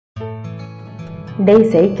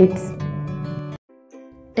Daysay Kids.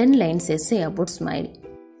 10 lines essay about smile.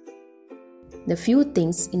 The few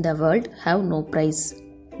things in the world have no price,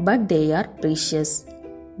 but they are precious.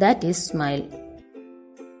 That is smile.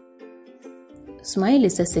 Smile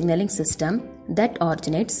is a signaling system that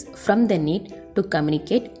originates from the need to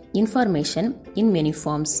communicate information in many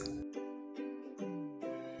forms.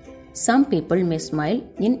 Some people may smile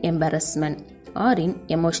in embarrassment or in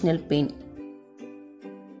emotional pain.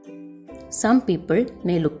 Some people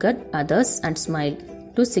may look at others and smile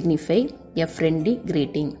to signify a friendly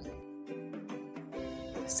greeting.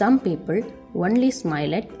 Some people only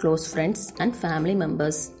smile at close friends and family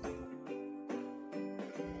members.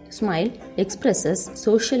 Smile expresses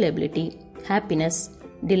social ability, happiness,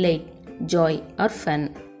 delight, joy, or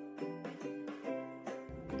fun.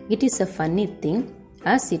 It is a funny thing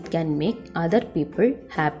as it can make other people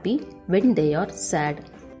happy when they are sad.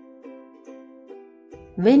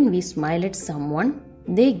 When we smile at someone,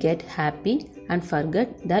 they get happy and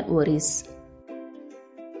forget their worries.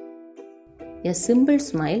 A simple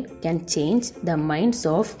smile can change the minds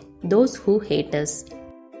of those who hate us.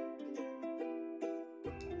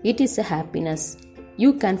 It is a happiness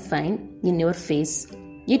you can find in your face.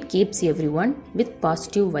 It keeps everyone with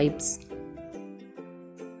positive vibes.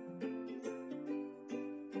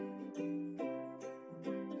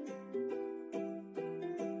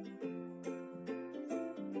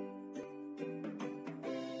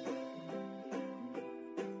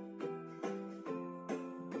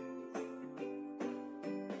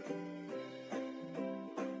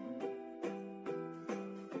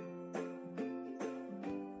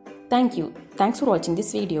 Thank you. Thanks for watching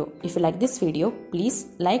this video. If you like this video, please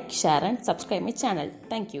like, share and subscribe my channel.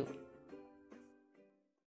 Thank you.